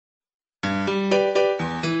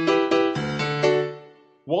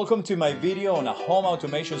Welcome to my video on a home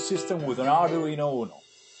automation system with an Arduino Uno.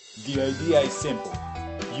 The idea is simple.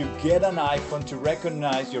 You get an iPhone to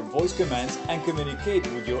recognize your voice commands and communicate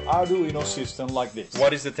with your Arduino system like this.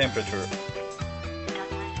 What is the temperature?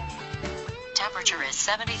 Temperature is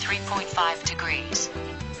 73.5 degrees.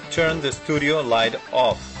 Turn the studio light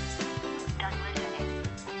off. Done listening.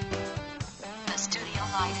 The studio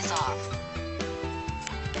light is off.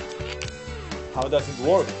 How does it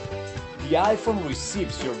work? The iPhone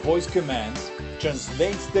receives your voice commands,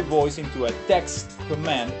 translates the voice into a text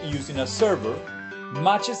command using a server,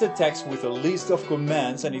 matches the text with a list of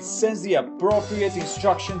commands, and it sends the appropriate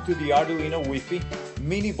instruction to the Arduino Wi-Fi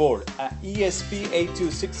mini board, a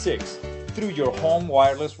ESP8266, through your home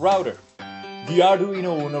wireless router. The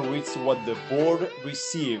Arduino Uno reads what the board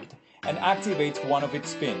received and activates one of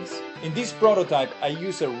its pins. In this prototype, I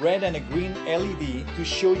use a red and a green LED to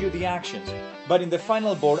show you the actions, but in the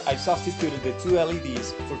final board I substituted the two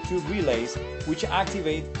LEDs for two relays which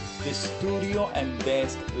activate the studio and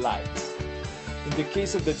desk lights. In the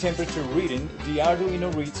case of the temperature reading, the Arduino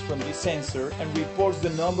reads from the sensor and reports the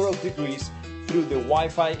number of degrees through the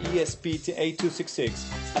Wi-Fi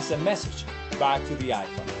ESP8266 as a message back to the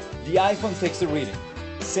iPhone. The iPhone takes the reading,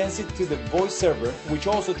 sends it to the voice server, which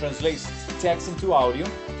also translates text into audio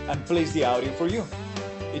and plays the audio for you.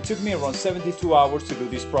 It took me around 72 hours to do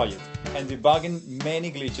this project and debugging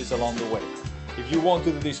many glitches along the way. If you want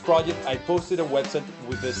to do this project, I posted a website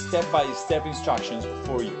with the step-by-step instructions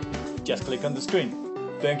for you. Just click on the screen.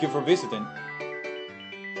 Thank you for visiting.